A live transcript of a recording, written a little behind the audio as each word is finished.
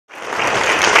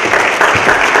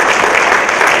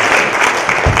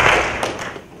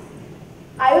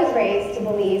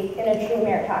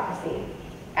meritocracy.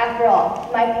 After all,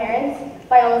 my parents,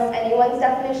 by almost anyone's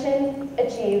definition,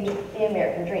 achieved the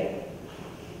American dream.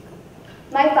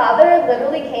 My father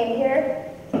literally came here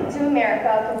to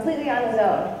America completely on his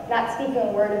own, not speaking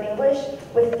a word of English,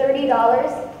 with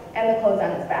 $30 and the clothes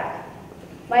on his back.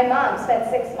 My mom spent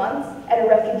 6 months at a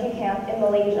refugee camp in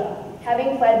Malaysia,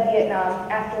 having fled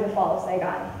Vietnam after the fall of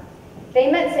Saigon.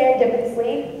 They met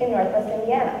serendipitously in Northwest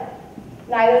Indiana.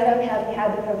 Neither of them having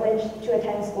had the privilege to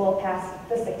attend school past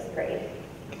the 6th grade.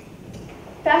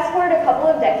 Fast forward a couple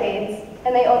of decades,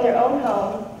 and they own their own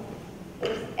home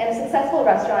and a successful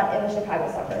restaurant in the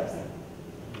Chicago suburbs.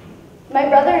 My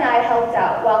brother and I helped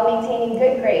out while maintaining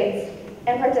good grades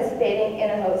and participating in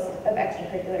a host of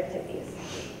extracurricular activities.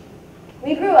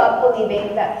 We grew up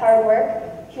believing that hard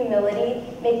work, humility,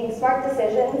 making smart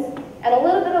decisions, and a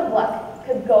little bit of luck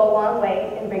could go a long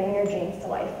way in bringing your dreams to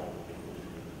life.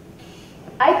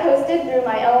 I coasted through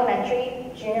my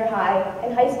elementary, junior high,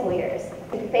 and high school years,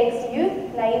 thanks to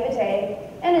youth, naivete,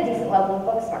 and a decent level of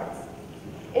book smarts.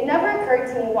 It never occurred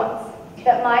to me once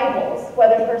that my goals,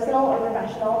 whether personal or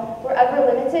professional, were ever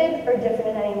limited or different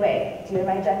in any way due to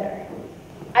my gender.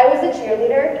 I was a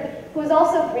cheerleader who was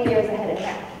also 3 years ahead in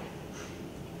math.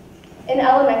 In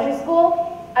elementary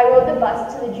school, I rode the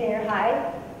bus to the junior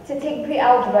high to take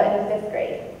pre-algebra in the 5th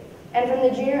grade, and from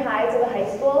the junior high to the high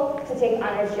school to take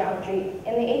honors geometry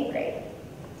in the 8th grade.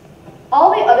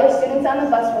 All the other students on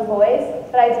the bus were boys,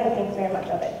 but I didn't think very much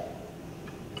of it.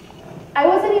 I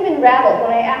wasn't even rattled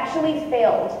when I actually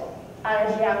failed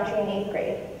honors geometry in 8th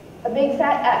grade. A big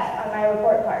fat F on my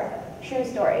report card. True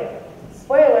story.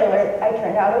 Spoiler alert, I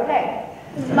turned out okay.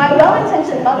 My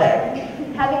well-intentioned mother,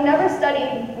 having never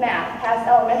studied math past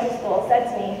elementary school, said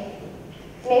to me,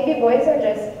 maybe boys are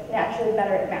just naturally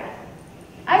better at math.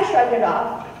 I shrugged it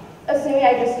off, assuming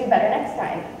I'd just do better next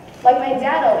time. Like my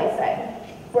dad always said,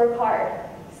 work hard,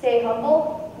 stay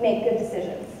humble, make good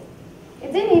decisions.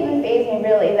 It didn't even faze me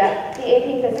really that the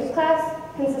AP physics class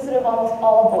consisted of almost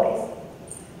all boys,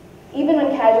 even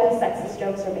when casually sexist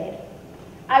jokes were made.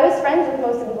 I was friends with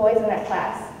most of the boys in that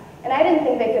class, and I didn't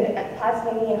think they could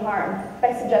possibly mean harm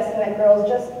by suggesting that girls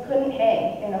just couldn't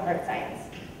hang in the hard science.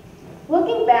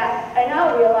 Looking back, I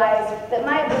now realize that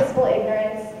my blissful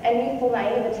ignorance and youthful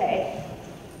naivete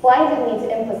blinded me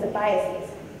to implicit biases.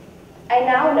 I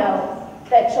now know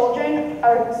that children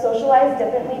are socialized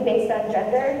differently based on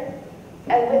gender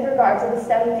and with regard to the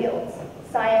STEM fields,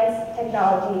 science,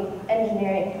 technology,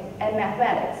 engineering, and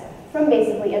mathematics, from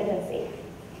basically infancy.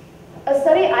 A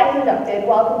study I conducted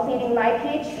while completing my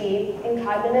Ph.D. in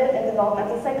cognitive and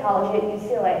developmental psychology at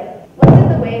UCLA looked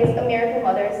at the ways American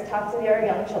mothers talk to their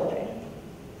young children.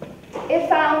 It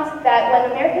found that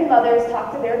when American mothers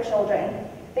talk to their children,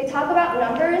 they talk about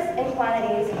numbers and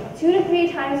quantities 2 to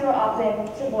 3 times more often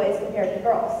to boys compared to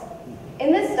girls.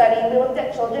 In this study, we looked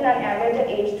at children on average at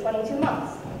age 22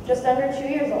 months, just under 2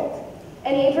 years old,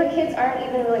 an age where kids aren't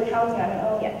even really counting on their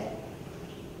own yet.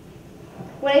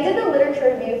 When I did the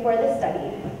literature review for this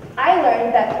study, I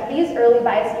learned that these early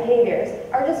biased behaviors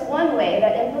are just one way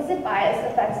that implicit bias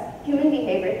affects human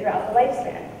behavior throughout the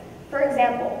lifespan. For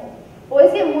example,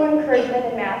 boys get more encouragement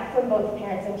in math from both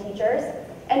parents and teachers,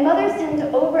 and mothers tend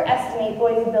to overestimate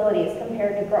boys' abilities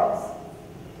compared to girls.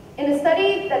 In a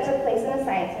study that took place in a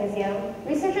science museum,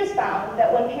 researchers found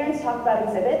that when parents talk about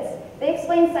exhibits, they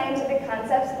explain scientific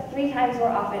concepts 3 times more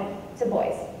often to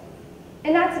boys.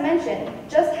 And not to mention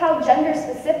just how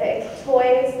gender-specific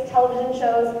toys, television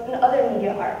shows, and other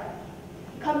media are.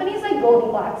 Companies like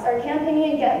Goldilocks are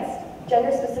campaigning against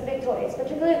gender-specific toys,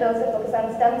 particularly those that focus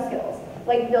on STEM skills,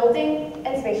 like building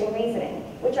and spatial reasoning,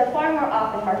 which are far more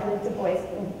often marketed to boys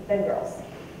than girls.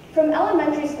 From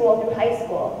elementary school through high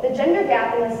school, the gender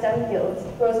gap in the STEM fields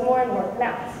grows more and more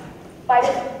pronounced. By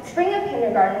the spring of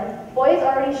kindergarten, boys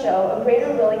already show a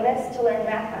greater willingness to learn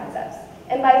math concepts,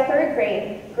 and by 3rd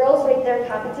grade, girls rate their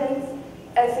competence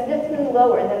as significantly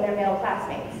lower than their male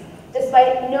classmates,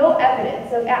 despite no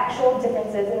evidence of actual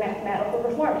differences in mathematical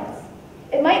performance.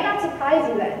 It might not surprise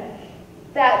you then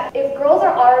that if girls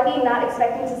are already not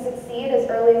expecting to succeed as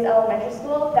early as elementary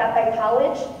school, that by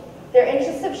college, their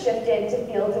interests have shifted to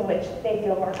fields in which they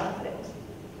feel more confident.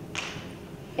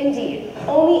 Indeed,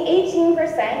 only 18%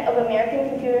 of American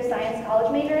computer science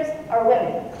college majors are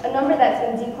women, a number that's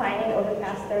been declining over the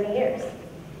past 30 years.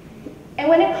 And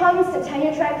when it comes to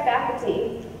tenure-track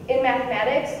faculty in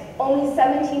mathematics, only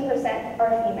 17%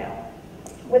 are female,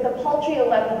 with a paltry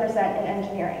 11% in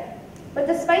engineering. But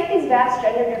despite these vast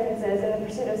gender differences in the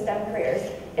pursuit of STEM careers,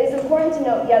 it is important to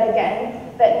note yet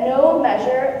again that no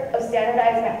measure of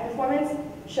standardized math performance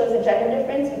shows a gender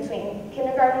difference between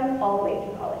kindergarten all the way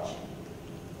through college.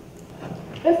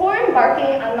 Before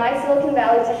embarking on my Silicon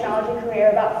Valley technology career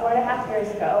about 4.5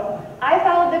 years ago, I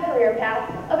followed the career path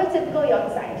of a typical young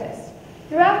scientist.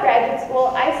 Throughout graduate school,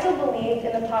 I still believed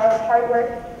in the power of hard work,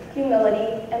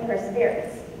 humility, and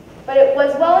perseverance. But it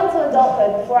was well into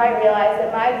adulthood before I realized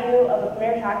that my view of a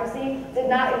meritocracy did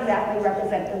not exactly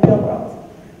represent the real world.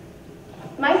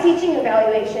 My teaching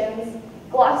evaluations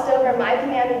glossed over my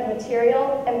command of the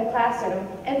material and the classroom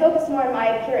and focused more on my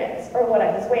appearance or what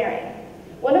I was wearing.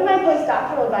 One of my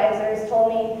postdoctoral advisors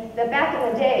told me that back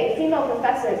in the day, female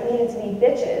professors needed to be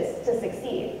bitches to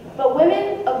succeed, but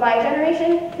women of my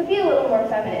generation could be a little more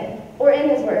feminine, or in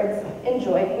his words,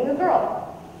 enjoy being a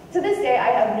girl. To this day, I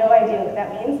have no idea what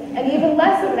that means, and even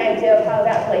less of an idea of how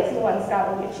that relates to one's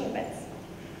scholarly achievements.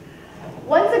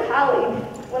 Once a colleague,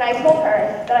 when I told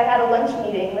her that I had a lunch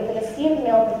meeting with an esteemed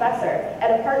male professor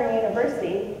at a partner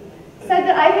university, said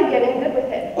that I could get in good with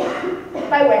him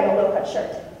by wearing a low-cut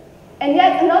shirt. And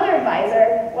yet another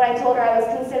advisor, when I told her I was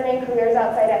considering careers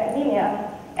outside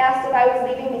academia, asked if I was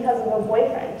leaving because of a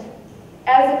boyfriend,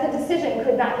 as if the decision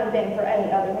could not have been for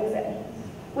any other reason.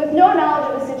 With no knowledge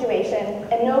of the situation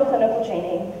and no clinical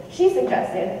training, she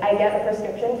suggested I get a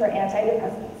prescription for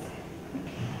antidepressants.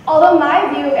 Although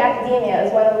my view of academia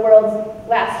as one of the world's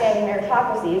last standing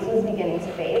meritocracies was beginning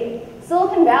to fade,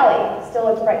 Silicon Valley still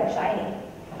looked bright and shiny.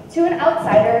 To an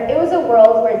outsider, it was a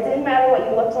world where it didn't matter what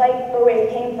you looked like or where you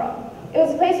came from. It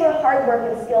was a place where hard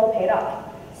work and skill paid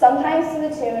off, sometimes to the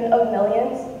tune of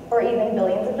millions or even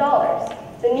billions of dollars.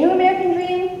 The new American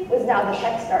dream was now the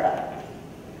tech startup.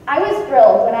 I was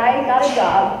thrilled when I got a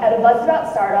job at a buzzed about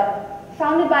startup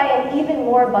founded by an even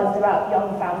more buzzed about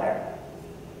young founder.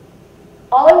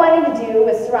 All I wanted to do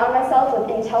was surround myself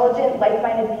with intelligent,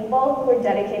 like-minded people who were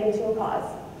dedicated to a cause.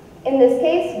 In this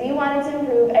case, we wanted to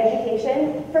improve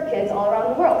education for kids all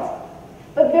around the world.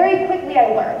 But very quickly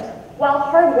I learned, while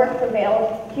hard work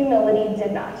prevailed, humility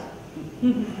did not.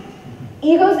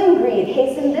 Egos and greed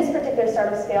hastened this particular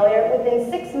startup's failure within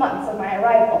 6 months of my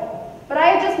arrival. But I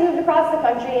had just moved across the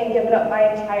country and given up my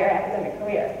entire academic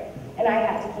career, and I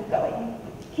had to keep going.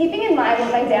 Keeping in mind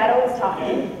what my dad always taught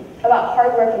me about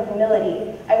hard work and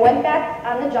humility, I went back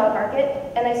on the job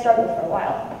market and I struggled for a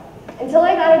while, until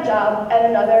I got a job at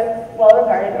another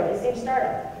well-regarded early-stage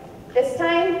startup. This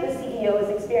time, the CEO was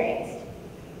experienced.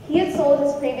 He had sold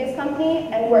his previous company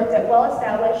and worked at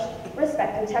well-established,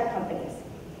 respected tech companies,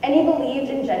 and he believed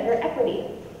in gender equity.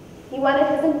 He wanted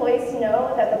his employees to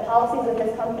know that the policies of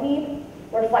his company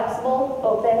were flexible,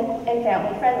 open, and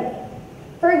family-friendly.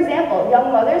 For example,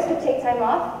 young mothers could take time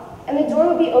off, and the door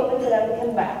would be open for them to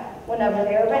come back whenever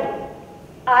they were ready.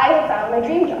 I had found my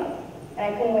dream job,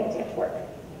 and I couldn't wait to get to work.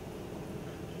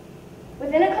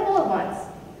 Within a couple of months,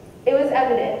 it was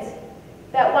evident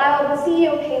that while the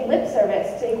CEO paid lip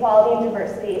service to equality and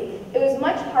diversity, it was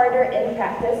much harder in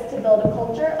practice to build a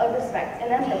culture of respect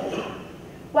and empathy.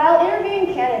 While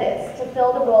interviewing candidates to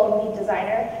fill the role of lead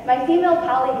designer, my female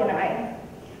colleague and I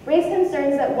raised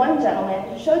concerns that one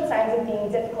gentleman showed signs of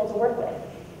being difficult to work with.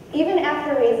 Even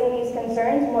after raising these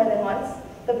concerns more than once,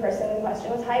 the person in question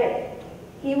was hired.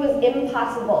 He was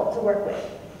impossible to work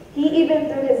with. He even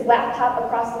threw his laptop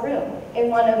across the room in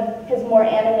one of his more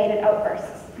animated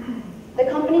outbursts. The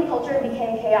company culture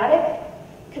became chaotic,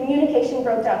 communication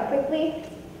broke down quickly,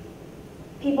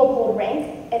 people pulled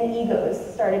rank, and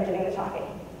egos started doing the talking.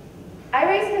 I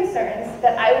raised concerns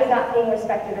that I was not being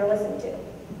respected or listened to.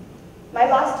 My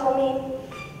boss told me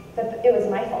that it was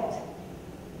my fault.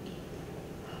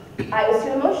 I was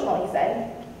too emotional, he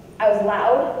said. I was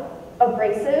loud,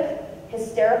 abrasive,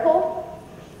 hysterical.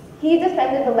 He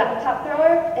defended the laptop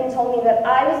thrower and told me that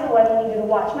I was the one who needed to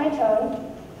watch my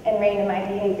tone and rein in my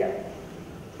behavior.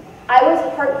 I was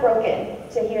heartbroken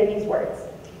to hear these words.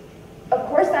 Of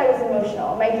course I was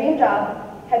emotional. My dream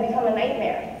job had become a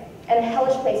nightmare and a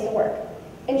hellish place to work.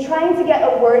 In trying to get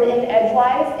a word in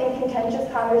edgewise in contentious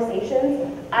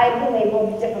conversations, I've been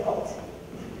labeled difficult.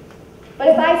 But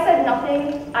if I said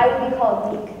nothing, I would be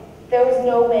called weak. There was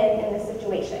no win in this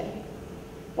situation.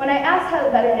 When I asked how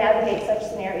to better navigate such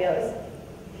scenarios,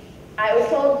 I was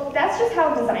told that's just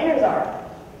how designers are.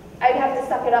 I'd have to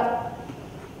suck it up,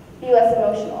 be less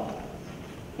emotional,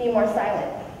 be more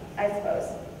silent, I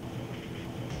suppose.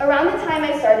 Around the time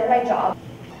I started my job,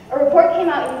 a report came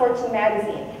out in Fortune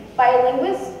magazine by a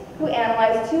linguist who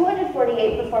analyzed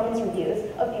 248 performance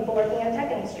reviews of people working in the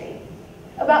tech industry.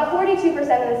 About 42% of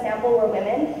the sample were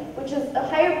women, which is a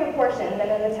higher proportion than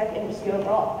in the tech industry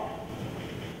overall.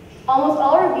 Almost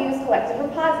all reviews collected were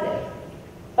positive,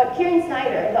 but Kieran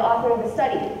Snyder, the author of the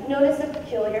study, noticed a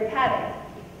peculiar pattern.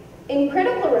 In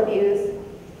critical reviews,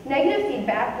 negative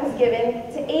feedback was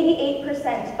given to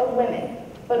 88% of women,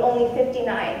 but only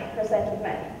 59% of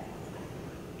men.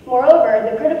 Moreover,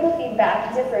 the critical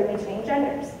feedback differed between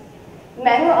genders.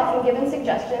 Men were often given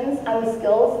suggestions on the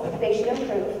skills they should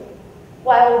improve,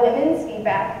 while women's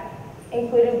feedback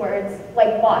included words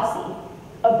like bossy,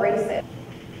 abrasive,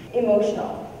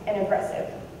 emotional, and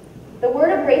aggressive. The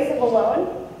word abrasive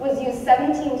alone was used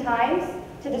 17 times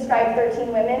to describe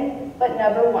 13 women, but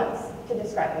never once to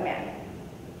describe a man.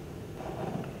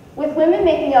 With women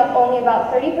making up only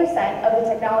about 30% of the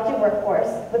technology workforce,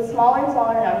 with smaller and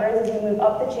smaller numbers as we move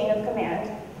up the chain of command,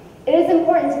 it is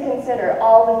important to consider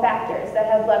all the factors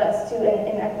that have led us to an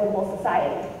inequitable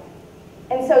society.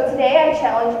 And so today I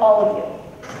challenge all of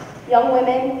you, young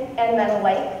women and men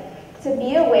alike, to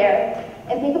be aware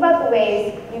and think about the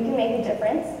ways you can make a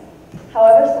difference,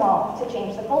 however small, to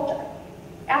change the culture.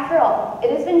 After all,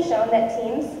 it has been shown that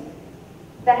teams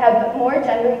that have more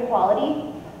gender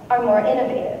equality are more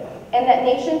innovative, and that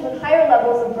nations with higher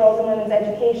levels of girls and women's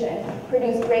education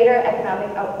produce greater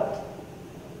economic output.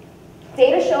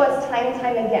 Data show us time and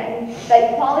time again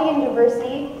that equality and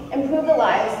diversity improve the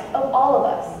lives of all of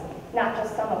us, not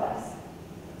just some of us.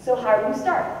 So how do you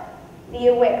start? Be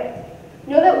aware.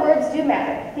 Know that words do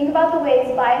matter. Think about the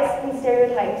ways bias and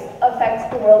stereotypes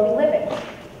affect the world we live in.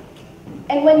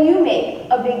 And when you make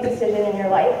a big decision in your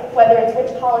life, whether it's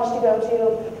which college to go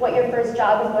to, what your first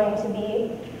job is going to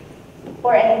be,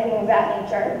 or anything of that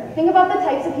nature, think about the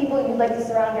types of people you'd like to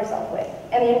surround yourself with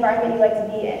and the environment you'd like to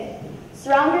be in.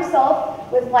 Surround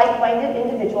yourself with like-minded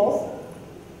individuals,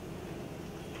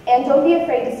 and don't be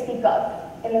afraid to speak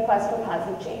up in the quest for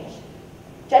positive change.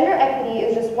 Gender equity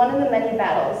is just one of the many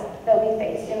battles that we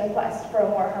face in the quest for a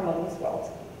more harmonious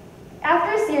world.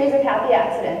 After a series of happy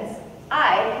accidents,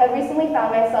 I have recently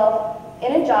found myself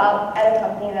in a job at a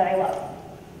company that I love.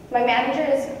 My manager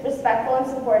is respectful and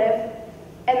supportive,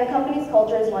 and the company's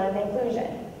culture is one of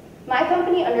inclusion. My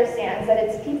company understands that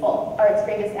its people are its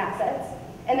greatest assets,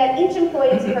 and that each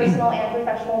employee's personal and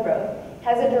professional growth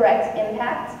has a direct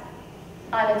impact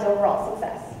on its overall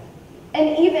success.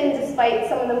 And even despite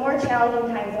some of the more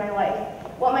challenging times in my life,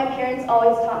 what my parents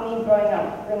always taught me growing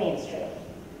up remains true.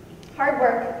 Hard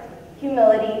work,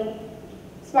 humility,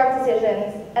 smart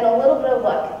decisions, and a little bit of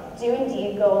luck do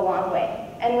indeed go a long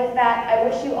way. And with that, I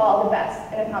wish you all the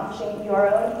best in accomplishing your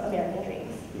own American dream.